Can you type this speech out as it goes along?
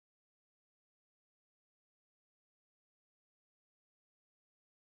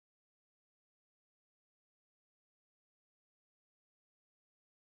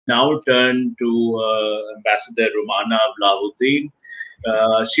now turn to Ambassador Romana Vlahutin.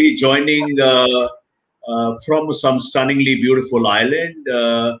 She joining from some stunningly beautiful island.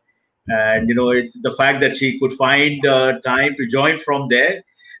 And the fact that she could find time to join from there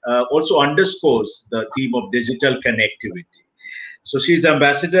also underscores the theme of digital connectivity. So she's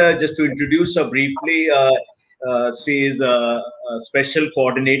ambassador. Just to introduce her briefly, she is a special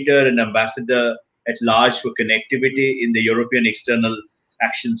coordinator and ambassador at large for connectivity in the European External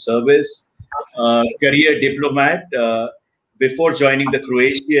Action Service. Career diplomat. Before joining the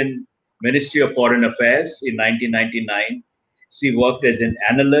Croatian Ministry of Foreign Affairs in 1999, she worked as an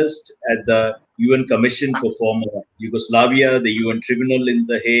analyst at the UN Commission for former Yugoslavia, the UN Tribunal in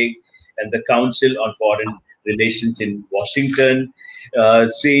The Hague, and the Council on Foreign Relations in Washington.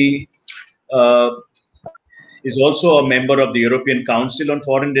 She is also a member of the European Council on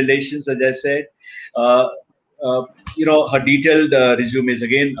Foreign Relations, as I said. Her detailed resume is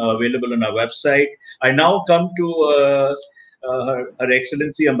again available on our website. I now come to Her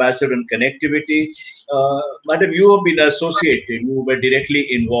Excellency Ambassador on Connectivity. Madam, you have been associated, you were directly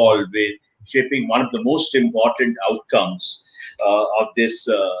involved with shaping one of the most important outcomes of this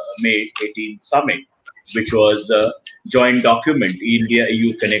May 18 summit, which was a joint document,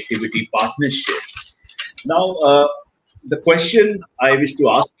 India-EU Connectivity Partnership. Now, the question I wish to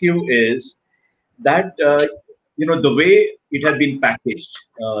ask you is that, the way it has been packaged,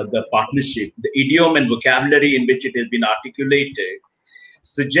 the partnership, the idiom and vocabulary in which it has been articulated,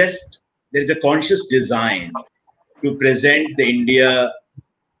 suggests there is a conscious design to present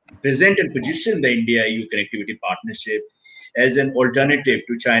and position the India-EU Connectivity Partnership as an alternative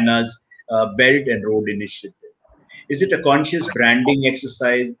to China's Belt and Road Initiative. Is it a conscious branding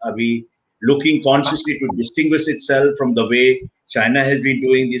exercise? Are we looking consciously to distinguish itself from the way China has been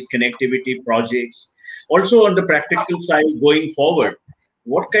doing these connectivity projects? Also, on the practical side, going forward,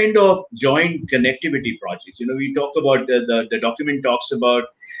 what kind of joint connectivity projects? We talk about the document talks about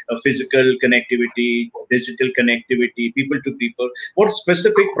physical connectivity, digital connectivity, people to people. What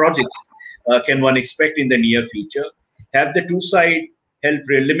specific projects can one expect in the near future? Have the two sides held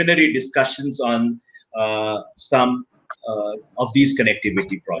preliminary discussions on some of these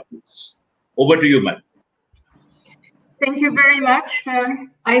connectivity projects? Over to you, ma'am. Thank you very much.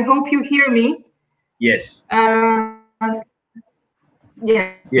 I hope you hear me. Yes.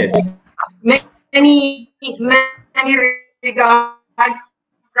 Yes. Yes. Many regards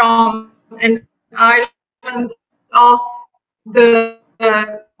from an island of the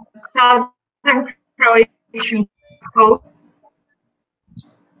southern Croatian coast.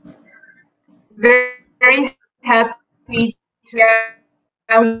 Very happy to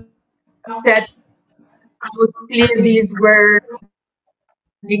have said it was clear these were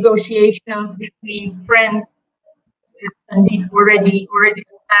negotiations between friends, as Sandeep already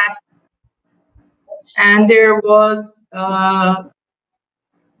said, and there was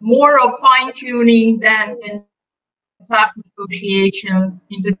more of fine-tuning than in tough negotiations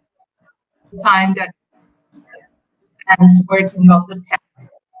in the time that spent working on the text.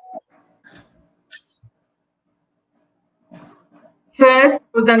 First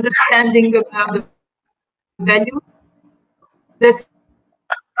was understanding about the value. The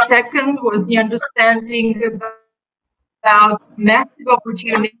second was the understanding about massive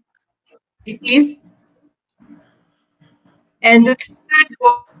opportunities. And the third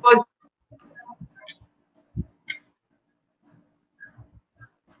was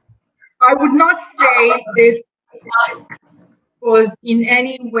I would not say this was in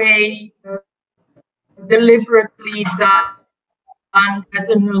any way deliberately done as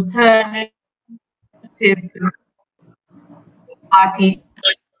an alternative to party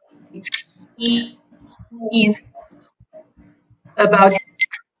is about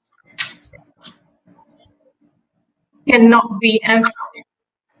cannot be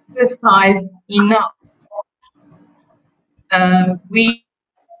emphasized enough. We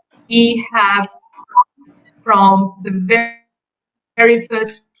have from the very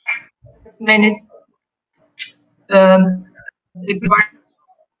first minutes the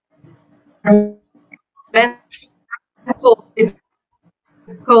environmental,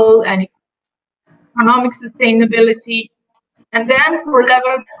 fiscal, and economic sustainability, and then for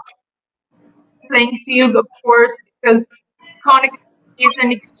level playing field, of course, because connectivity is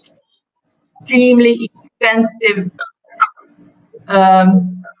an extremely expensive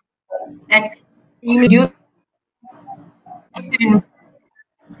and extremely useful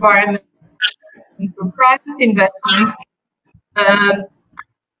environment for private investments.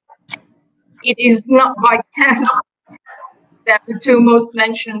 It is not by chance that the two most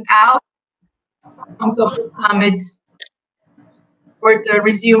mentioned outcomes of the summit or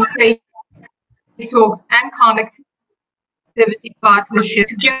resume trade talks and connectivity partnership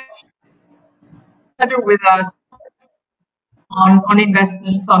together with us on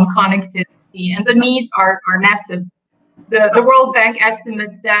investments on connectivity, and the needs are massive. The World Bank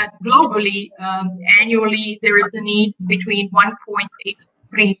estimates that globally, annually, there is a need between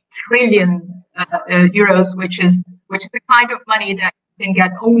 1.83 trillion euros, which is the kind of money that you can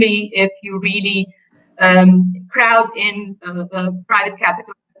get only if you really crowd in private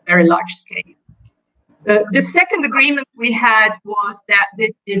capital at a very large scale. The second agreement we had was that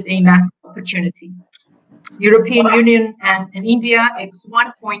this is a massive opportunity. European Union and India, it's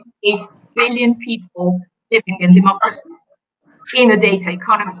 1.8 billion people living in democracies in a data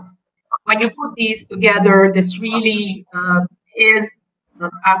economy. When you put these together, this really is,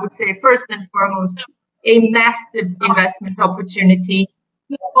 I would say, first and foremost, a massive investment opportunity,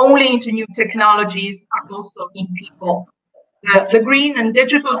 not only into new technologies, but also in people. The green and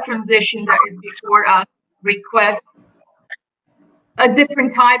digital transition that is before us requests a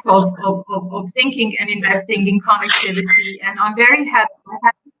different type of thinking and investing in connectivity. And I'm very happy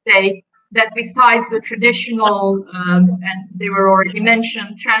to say that besides the traditional, and they were already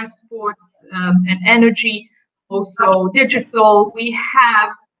mentioned, transports and energy, also digital, we have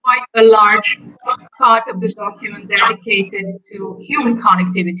quite a large part of the document dedicated to human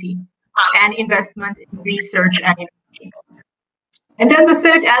connectivity and investment in research and innovation. And then the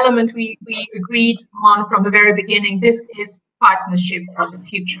third element we agreed on from the very beginning, this is partnership for the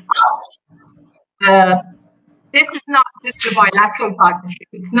future. This is not just a bilateral partnership.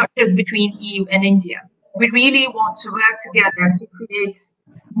 It's not just between EU and India. We really want to work together to create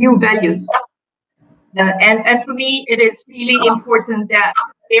new values. And for me, it is really important that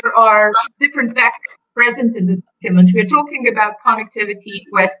there are different factors present in the document. We're talking about connectivity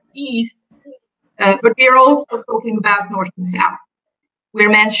west-east, but we're also talking about north and south. We're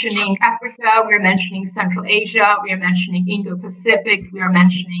mentioning Africa, we're mentioning Central Asia, we're mentioning Indo-Pacific, we're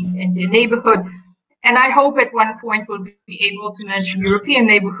mentioning Indian neighborhood. And I hope at one point we'll be able to mention European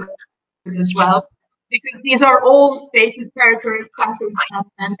neighborhood as well, because these are all spaces, territories, countries,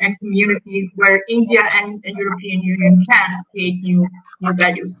 and communities where India and European Union can create new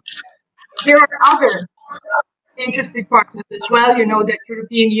values. There are other interested partners as well. You know that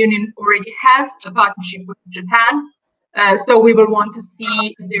European Union already has a partnership with Japan. So we will want to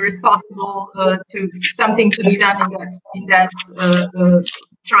see if there is possible to something to be done in that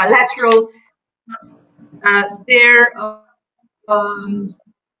trilateral.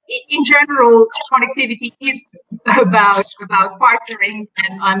 In general, connectivity is about partnering,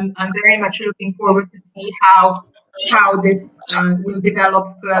 and I'm very much looking forward to see how this will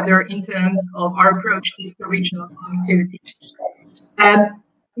develop further in terms of our approach to regional connectivity.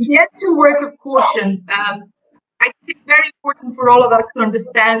 Yet two words of caution. I think it's very important for all of us to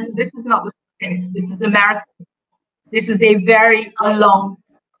understand this is not the sprint, this is a marathon. This is a very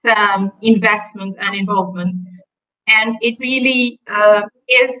long-term investment and involvement. And it really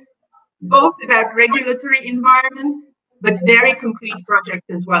is both about regulatory environments, but very concrete projects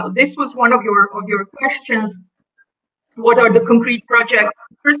as well. This was one of your questions. What are the concrete projects?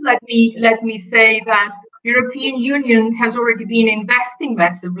 First, let me say that European Union has already been investing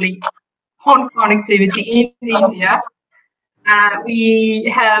massively on connectivity in India. We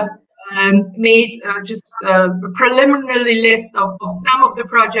have made just a preliminary list of some of the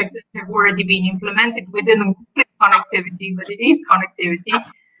projects that have already been implemented. We didn't click connectivity, but it is connectivity.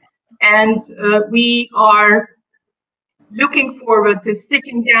 And we are looking forward to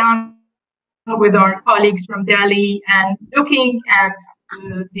sitting down with our colleagues from Delhi and looking at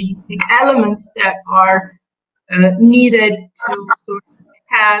the elements that are needed to sort of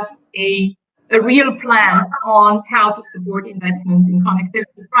have a real plan on how to support investments in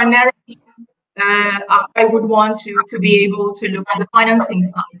connectivity. Primarily, I would want to be able to look at the financing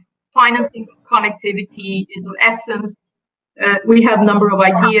side. Financing of connectivity is of essence. We have a number of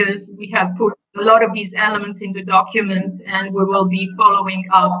ideas. We have put a lot of these elements into documents, and we will be following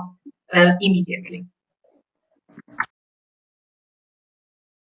up immediately.